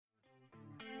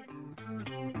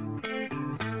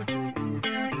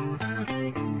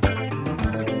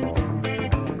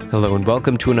Hello and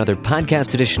welcome to another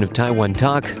podcast edition of Taiwan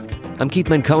Talk. I'm Keith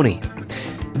Manconi.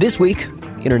 This week,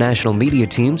 international media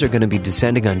teams are going to be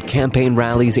descending on campaign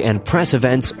rallies and press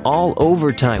events all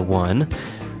over Taiwan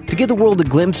to give the world a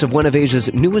glimpse of one of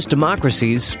Asia's newest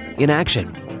democracies in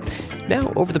action.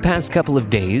 Now, over the past couple of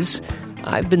days,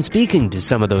 I've been speaking to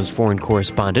some of those foreign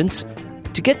correspondents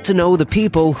to get to know the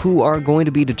people who are going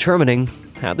to be determining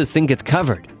how this thing gets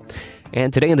covered.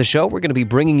 And today on the show, we're going to be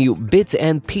bringing you bits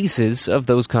and pieces of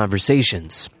those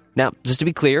conversations. Now, just to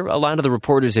be clear, a lot of the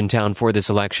reporters in town for this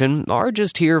election are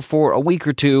just here for a week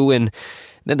or two, and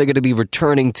then they're going to be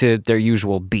returning to their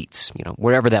usual beats,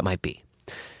 wherever that might be.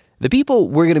 The people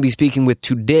we're going to be speaking with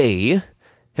today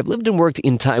have lived and worked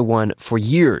in Taiwan for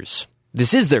years.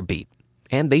 This is their beat,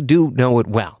 and they do know it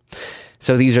well.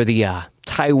 So these are the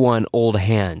Taiwan old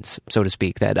hands, so to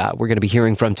speak, that we're going to be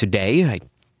hearing from today. I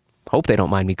hope they don't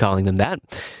mind me calling them that.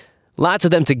 Lots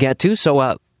of them to get to,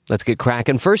 so let's get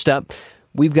cracking. First up,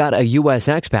 we've got a U.S.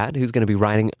 expat who's going to be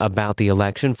writing about the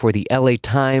election for the LA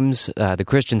Times, the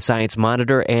Christian Science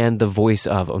Monitor, and the Voice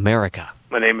of America.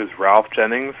 My name is Ralph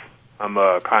Jennings. I'm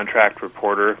a contract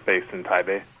reporter based in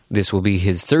Taipei. This will be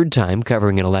his third time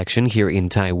covering an election here in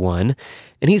Taiwan,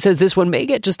 and he says this one may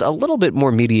get just a little bit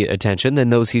more media attention than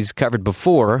those he's covered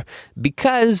before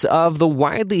because of the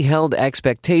widely held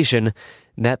expectation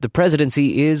that the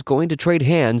presidency is going to trade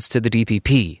hands to the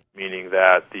DPP. Meaning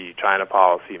that the China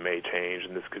policy may change,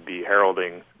 and this could be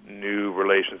heralding new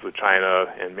relations with China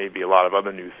and maybe a lot of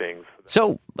other new things.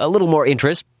 So, a little more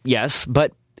interest, yes,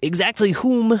 but exactly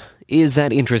whom is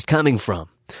that interest coming from?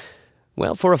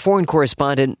 Well, for a foreign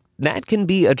correspondent, that can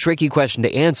be a tricky question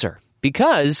to answer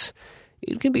because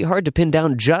it can be hard to pin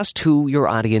down just who your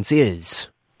audience is.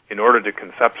 In order to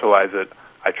conceptualize it,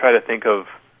 I try to think of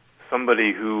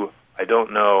somebody who I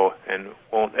don't know and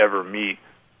won't ever meet,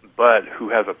 but who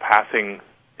has a passing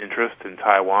interest in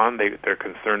Taiwan. They're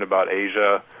concerned about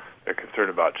Asia, they're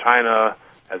concerned about China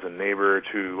as a neighbor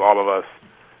to all of us,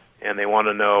 and they want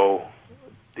to know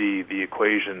the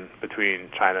equation between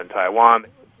China and Taiwan,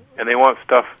 and they want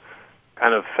stuff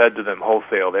kind of fed to them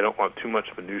wholesale. They don't want too much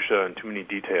minutia and too many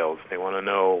details. They want to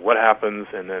know what happens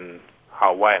and then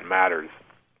why it matters.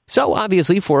 So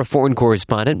obviously, for a foreign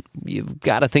correspondent, you've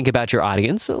got to think about your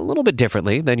audience a little bit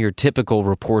differently than your typical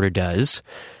reporter does.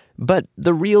 But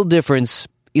the real difference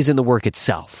is in the work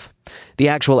itself. The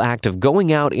actual act of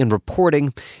going out and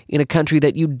reporting in a country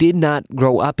that you did not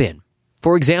grow up in.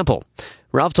 For example,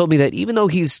 Ralph told me that even though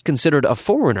he's considered a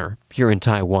foreigner here in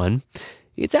Taiwan,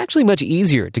 it's actually much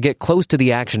easier to get close to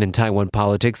the action in Taiwan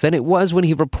politics than it was when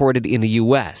he reported in the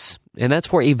U.S., and that's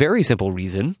for a very simple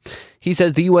reason. He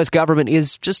says the U.S. government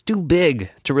is just too big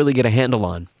to really get a handle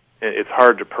on. It's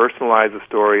hard to personalize a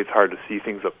story. It's hard to see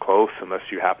things up close unless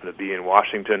you happen to be in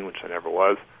Washington, which I never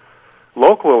was.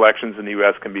 Local elections in the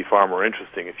U.S. can be far more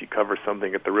interesting if you cover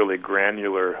something at the really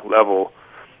granular level,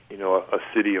 a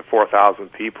city of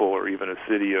 4,000 people or even a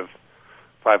city of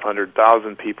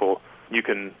 500,000 people. You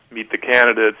can meet the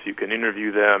candidates, you can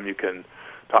interview them, you can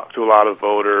talk to a lot of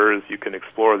voters, you can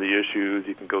explore the issues,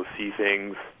 you can go see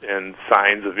things and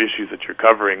signs of issues that you're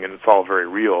covering, and it's all very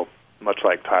real, much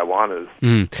like Taiwan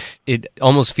is. It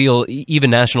almost even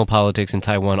national politics in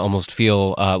Taiwan almost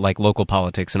feel like local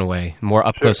politics in a way, more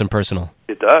up close and personal.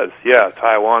 It does, yeah.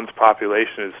 Taiwan's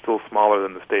population is still smaller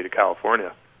than the state of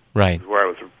California. Right. This is where I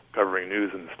was covering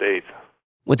news in the States.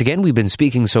 Once again, we've been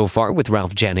speaking so far with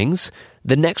Ralph Jennings.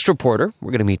 The next reporter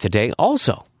we're going to meet today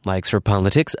also likes her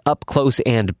politics up close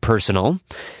and personal.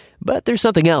 But there's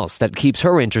something else that keeps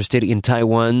her interested in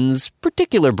Taiwan's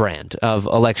particular brand of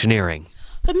electioneering.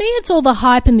 For me, it's all the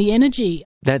hype and the energy.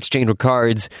 That's Jane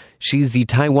Ricards. She's the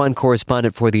Taiwan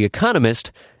correspondent for The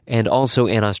Economist and also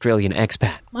an Australian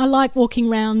expat. I like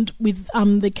walking around with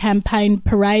the campaign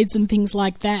parades and things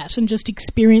like that and just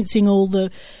experiencing all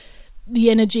the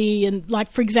energy. And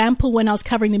like, for example, when I was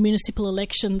covering the municipal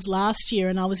elections last year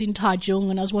and I was in Taichung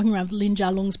and I was walking around with Lin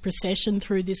Jialong's procession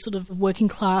through this sort of working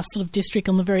class sort of district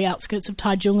on the very outskirts of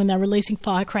Taichung, and they're releasing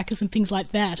firecrackers and things like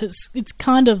that. It's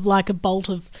kind of like a bolt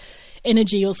of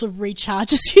energy or sort of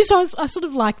recharges you. So I sort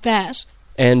of like that.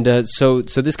 And so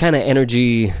this kind of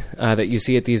energy that you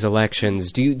see at these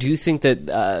elections, do you think that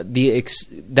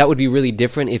that would be really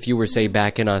different if you were, say,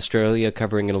 back in Australia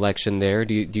covering an election there?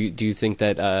 Do you think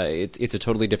that it's a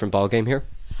totally different ballgame here?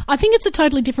 I think it's a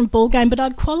totally different ballgame, but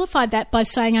I'd qualify that by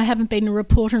saying I haven't been a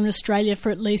reporter in Australia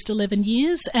for at least 11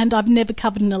 years, and I've never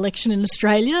covered an election in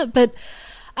Australia. But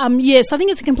yes, I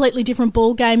think it's a completely different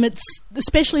ballgame. It's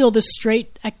especially all the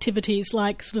street activities,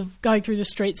 like sort of going through the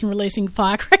streets and releasing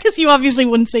firecrackers. You obviously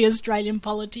wouldn't see Australian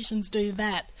politicians do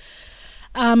that.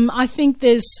 I think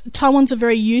Taiwan's a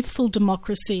very youthful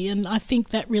democracy, and I think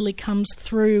that really comes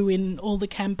through in all the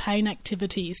campaign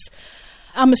activities.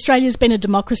 Australia's been a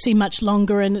democracy much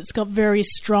longer, and it's got very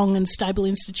strong and stable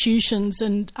institutions,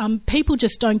 and people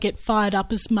just don't get fired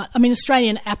up as much. I mean,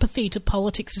 Australian apathy to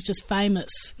politics is just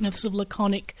famous, the sort of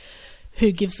laconic,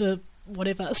 who gives a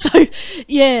whatever. So,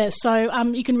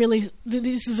 you can really,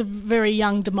 this is a very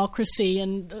young democracy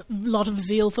and a lot of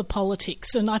zeal for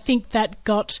politics, and I think that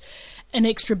got an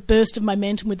extra burst of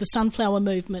momentum with the Sunflower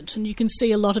Movement, and you can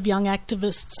see a lot of young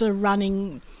activists are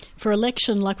running for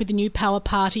election, like with the New Power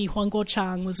Party. Huang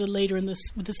Guochang was a leader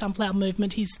with the Sunflower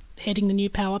Movement. He's heading the New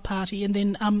Power Party, and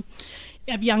then you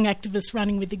have young activists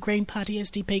running with the Green Party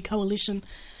SDP coalition.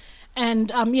 And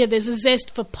there's a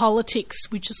zest for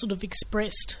politics, which is sort of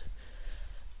expressed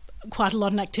quite a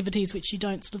lot in activities which you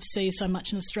don't sort of see so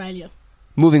much in Australia.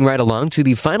 Moving right along to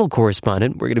the final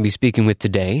correspondent we're going to be speaking with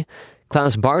today,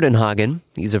 Klaus Bardenhagen.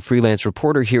 He's a freelance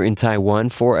reporter here in Taiwan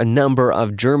for a number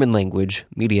of German-language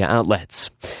media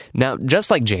outlets. Now, just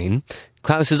like Jane,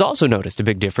 Klaus has also noticed a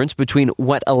big difference between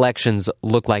what elections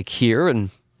look like here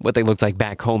and what they looked like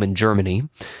back home in Germany.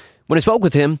 When I spoke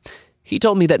with him, he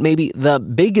told me that maybe the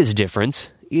biggest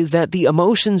difference is that the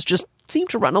emotions just seem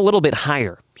to run a little bit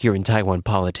higher here in Taiwan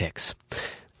politics.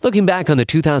 Looking back on the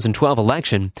 2012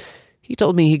 election, he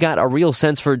told me he got a real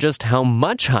sense for just how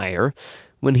much higher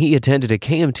when he attended a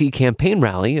KMT campaign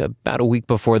rally about a week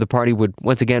before the party would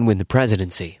once again win the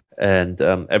presidency. And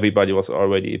everybody was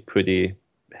already pretty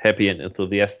happy and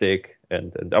enthusiastic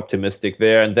and optimistic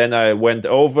there. And then I went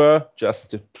over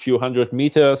just a few hundred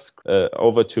meters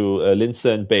over to Linse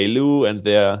and Beilu, and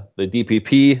there the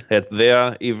DPP had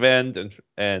their event,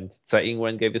 and Tsai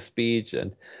Ing-wen gave a speech,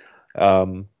 and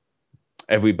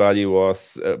everybody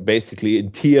was basically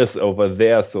in tears over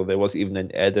there. So there was even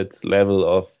an added level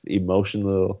of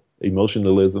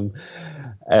emotionalism,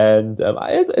 and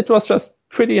it was just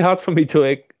pretty hard for me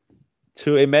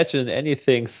to imagine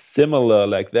anything similar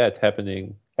like that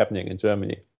happening in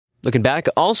Germany. Looking back,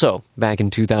 also back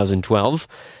in 2012,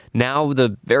 now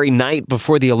the very night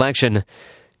before the election,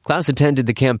 Klaus attended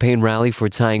the campaign rally for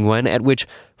Tsai Ing-wen, at which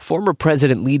former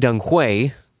President Lee Teng-hui,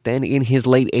 then in his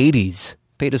late 80s,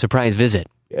 paid a surprise visit.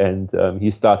 And he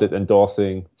started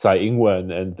endorsing Tsai Ing-wen,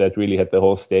 and that really had the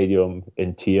whole stadium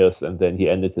in tears. And then he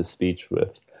ended his speech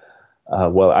with,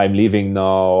 well, I'm leaving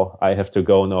now, I have to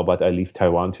go now, but I leave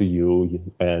Taiwan to you.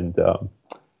 And,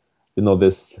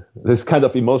 this kind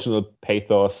of emotional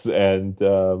pathos and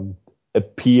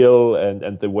appeal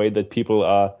and the way that people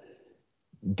are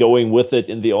going with it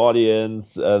in the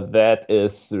audience, that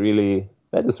is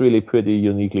really pretty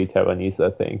uniquely Taiwanese, I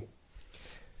think.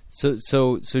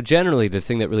 So generally, the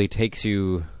thing that really takes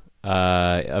you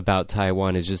about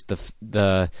Taiwan is just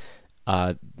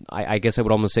I guess I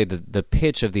would almost say the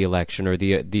pitch of the election, or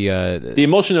the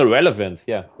emotional relevance.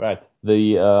 Yeah, right.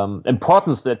 The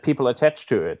importance that people attach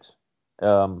to it,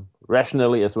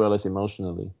 rationally as well as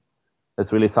emotionally.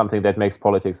 That's really something that makes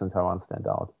politics in Taiwan stand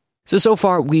out. So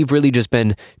far, we've really just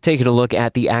been taking a look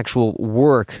at the actual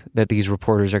work that these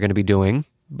reporters are going to be doing.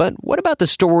 But what about the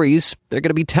stories they're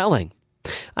going to be telling?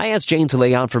 I asked Jane to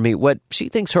lay out for me what she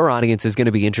thinks her audience is going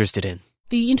to be interested in.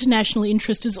 The international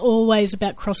interest is always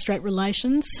about cross-strait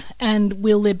relations, and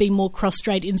will there be more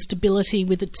cross-strait instability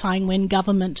with the Tsai Ing-wen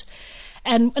government?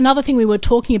 And another thing we were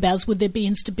talking about is, would there be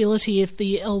instability if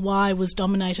the LY was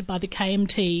dominated by the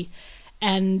KMT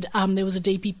and there was a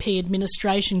DPP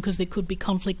administration, because there could be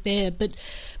conflict there. But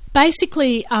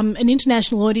basically, an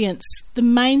international audience, the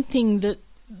main thing that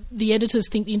the editors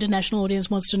think the international audience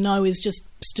wants to know is just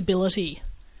stability.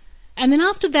 And then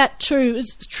after that, too,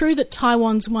 it's true that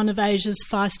Taiwan's one of Asia's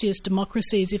feistiest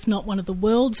democracies, if not one of the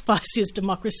world's feistiest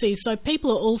democracies. So people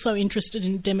are also interested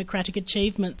in democratic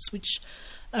achievements, which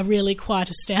are really quite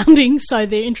astounding. So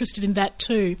they're interested in that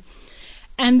too.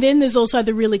 And then there's also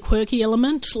the really quirky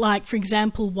element, like, for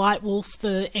example, White Wolf,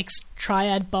 the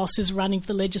ex-Triad boss, is running for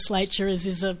the legislature as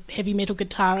is a heavy metal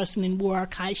guitarist, and then Wu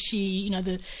Kai-shi,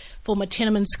 the former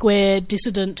Tiananmen Square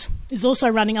dissident, is also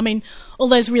running. I mean, all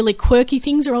those really quirky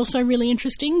things are also really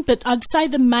interesting, but I'd say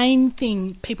the main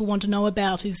thing people want to know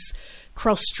about is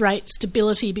cross-strait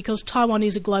stability, because Taiwan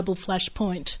is a global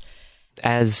flashpoint.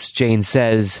 As Jane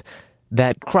says,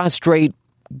 that cross-strait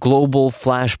global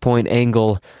flashpoint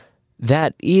angle,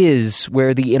 that is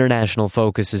where the international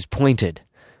focus is pointed.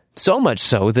 So much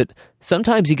so that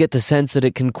sometimes you get the sense that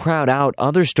it can crowd out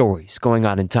other stories going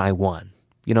on in Taiwan.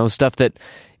 Stuff that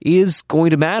is going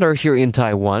to matter here in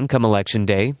Taiwan come election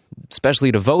day,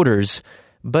 especially to voters,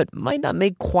 but might not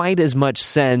make quite as much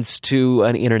sense to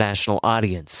an international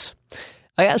audience.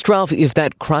 I asked Ralph if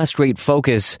that cross-strait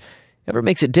focus ever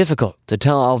makes it difficult to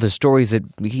tell all the stories that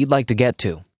he'd like to get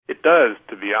to. It does,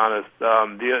 to be honest.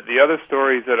 The other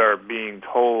stories that are being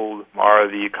told are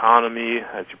the economy.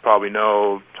 As you probably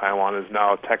know, Taiwan is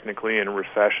now technically in a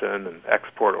recession, and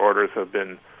export orders have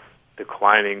been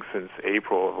declining since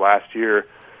April of last year.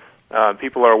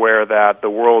 People are aware that the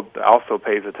world also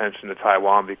pays attention to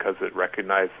Taiwan because it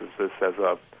recognizes this as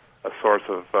a source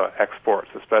of exports,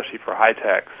 especially for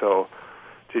high-tech. So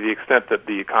to the extent that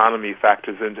the economy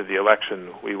factors into the election,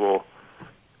 we will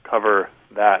cover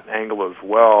that angle as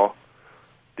well.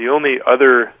 The only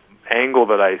other angle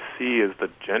that I see is the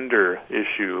gender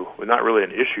issue. Well, not really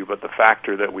an issue, but the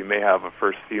factor that we may have a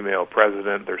first female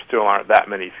president. There still aren't that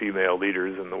many female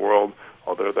leaders in the world,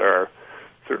 although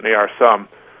certainly are some.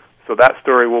 So that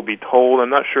story will be told. I'm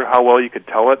not sure how well you could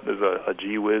tell it. There's a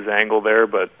gee whiz angle there,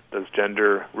 but does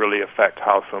gender really affect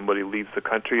how somebody leads the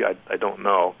country? I don't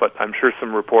know. But I'm sure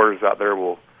some reporters out there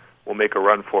will make a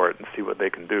run for it and see what they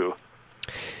can do.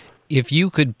 If you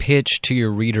could pitch to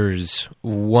your readers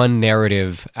one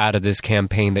narrative out of this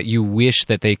campaign that you wish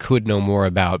that they could know more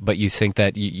about, but you think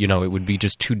that it would be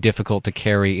just too difficult to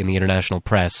carry in the international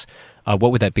press,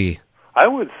 what would that be? I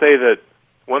would say that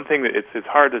one thing that it's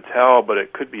hard to tell, but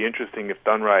it could be interesting if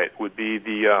done right, would be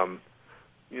the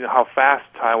how fast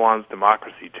Taiwan's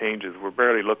democracy changes. We're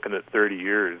barely looking at 30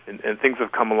 years, and things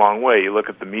have come a long way. You look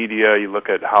at the media, you look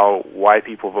at why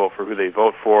people vote for who they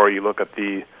vote for, you look at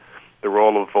the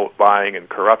role of vote buying and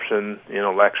corruption in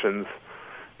elections.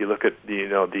 You look at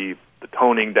the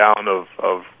toning down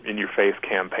of in-your-face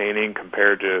campaigning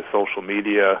compared to social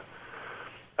media.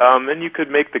 And you could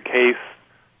make the case,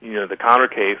 the counter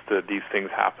case that these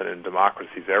things happen in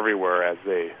democracies everywhere as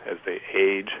they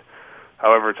age.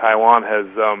 However, Taiwan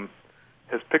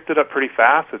has picked it up pretty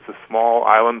fast. It's a small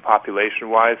island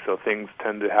population-wise, so things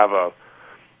tend to have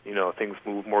things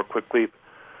move more quickly.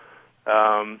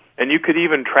 And you could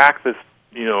even track this,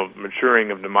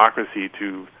 maturing of democracy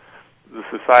to the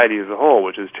society as a whole,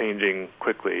 which is changing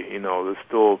quickly. There's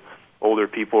still older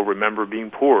people remember being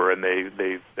poor, and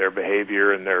their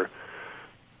behavior and their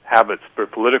habits, their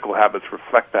political habits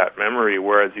reflect that memory,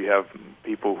 whereas you have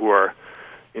people who are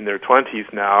in their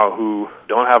 20s now who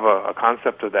don't have a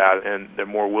concept of that, and they're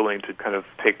more willing to kind of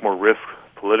take more risks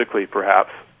politically,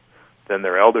 perhaps, than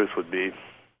their elders would be.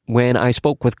 When I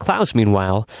spoke with Klaus,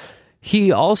 meanwhile,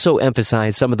 he also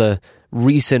emphasized some of the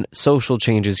recent social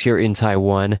changes here in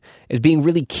Taiwan as being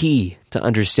really key to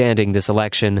understanding this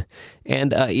election,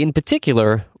 and in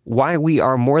particular, why we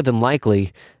are more than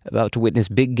likely about to witness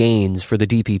big gains for the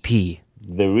DPP.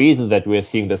 The reason that we're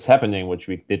seeing this happening, which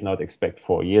we did not expect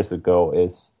 4 years ago,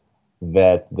 is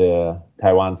that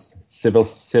Taiwan's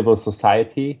civil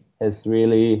society has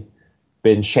really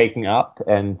been shaken up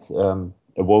and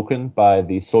awoken by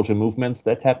the social movements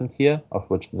that happened here, of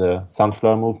which the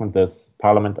Sunflower Movement, this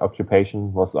parliament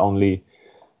occupation, was only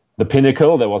the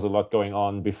pinnacle. There was a lot going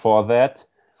on before that.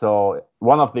 So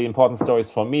one of the important stories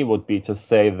for me would be to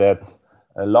say that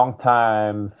a long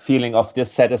time feeling of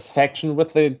dissatisfaction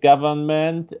with the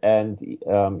government and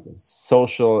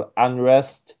social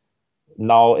unrest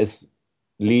now is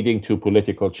leading to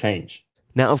political change.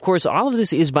 Now, of course, all of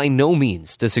this is by no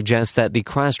means to suggest that the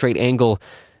cross-strait angle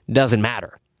doesn't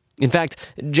matter. In fact,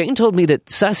 Jane told me that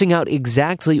sussing out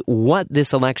exactly what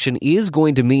this election is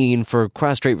going to mean for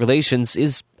cross-strait relations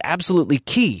is absolutely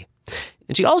key.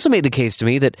 And she also made the case to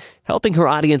me that helping her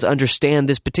audience understand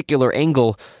this particular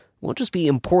angle won't just be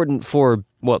important for,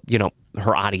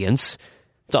 her audience.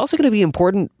 It's also going to be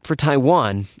important for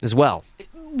Taiwan as well.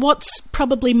 What's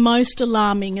probably most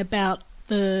alarming about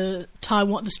the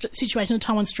situation of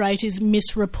Taiwan Strait is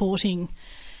misreporting.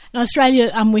 In Australia,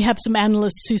 we have some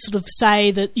analysts who sort of say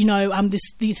that,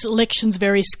 this election's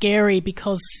very scary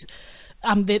because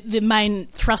the main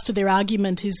thrust of their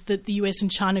argument is that the US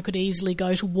and China could easily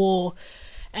go to war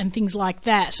and things like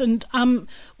that. And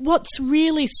what's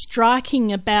really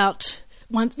striking about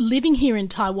living here in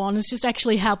Taiwan is just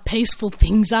actually how peaceful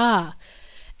things are.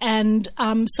 And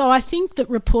so I think that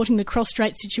reporting the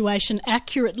cross-strait situation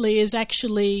accurately is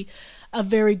actually a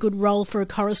very good role for a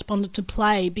correspondent to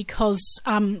play, because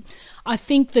I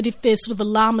think that if there's sort of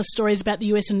alarmist stories about the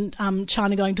US and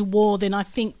China going to war, then I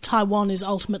think Taiwan is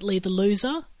ultimately the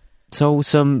loser. So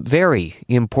some very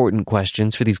important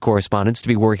questions for these correspondents to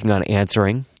be working on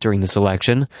answering during this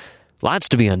election. Lots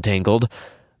to be untangled.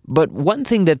 But one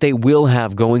thing that they will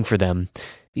have going for them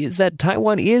is that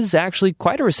Taiwan is actually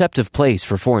quite a receptive place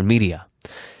for foreign media.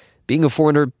 Being a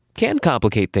foreigner can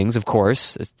complicate things, of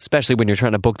course, especially when you're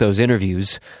trying to book those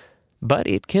interviews, but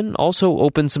it can also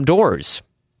open some doors.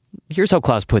 Here's how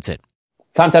Klaus puts it.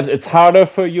 Sometimes it's harder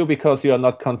for you because you are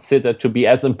not considered to be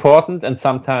as important, and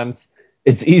sometimes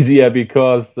it's easier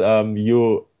because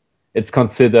it's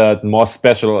considered more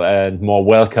special and more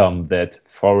welcome that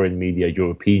foreign media,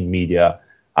 European media,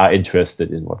 are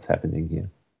interested in what's happening here.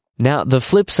 Now, the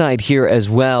flip side here as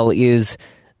well is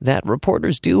that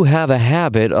reporters do have a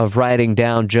habit of writing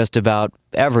down just about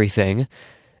everything.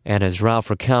 And as Ralph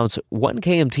recounts, one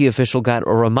KMT official got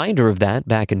a reminder of that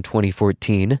back in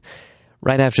 2014,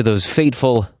 right after those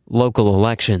fateful local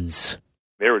elections.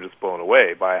 They were just blown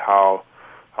away by how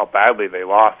badly they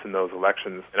lost in those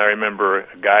elections. And I remember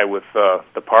a guy with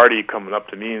the party coming up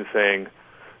to me and saying,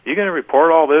 "Are you going to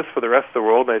report all this for the rest of the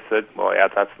world?" And I said, "Well, yeah,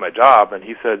 that's my job." And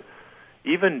he said,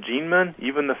 "Even Jinmen,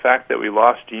 even the fact that we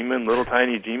lost Jinmen, little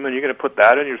tiny Jinmen, you're going to put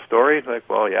that in your story?" It's like,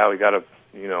 well, yeah, we got to,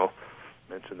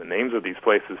 mention the names of these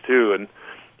places too. And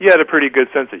he had a pretty good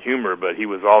sense of humor, but he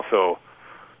was also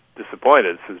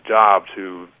disappointed. It's his job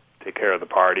to take care of the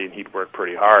party, and he'd worked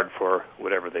pretty hard for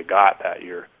whatever they got that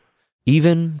year.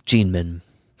 Even Jinmen.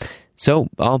 So,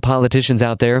 all politicians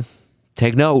out there,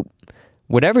 take note.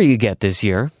 Whatever you get this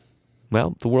year,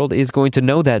 well, the world is going to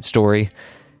know that story.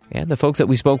 And the folks that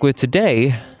we spoke with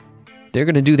today, they're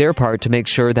going to do their part to make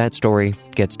sure that story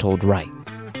gets told right.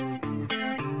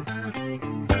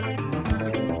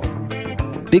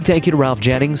 Big thank you to Ralph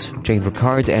Jennings, Jane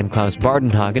Ricards, and Klaus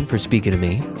Bardenhagen for speaking to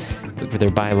me. Look for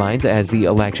their bylines as the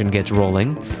election gets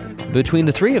rolling. Between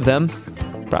the three of them,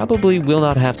 probably will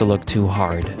not have to look too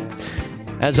hard.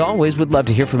 As always, would love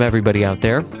to hear from everybody out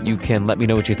there. You can let me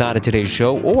know what you thought of today's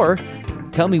show, or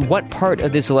tell me what part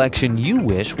of this election you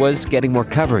wish was getting more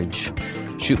coverage.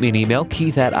 Shoot me an email,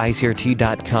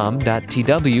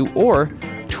 keith@icrt.com.tw, or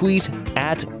tweet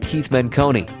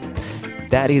 @KeithMenconi.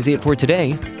 That is it for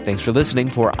today. Thanks for listening.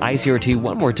 For ICRT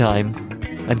one more time,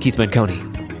 I'm Keith Menconi.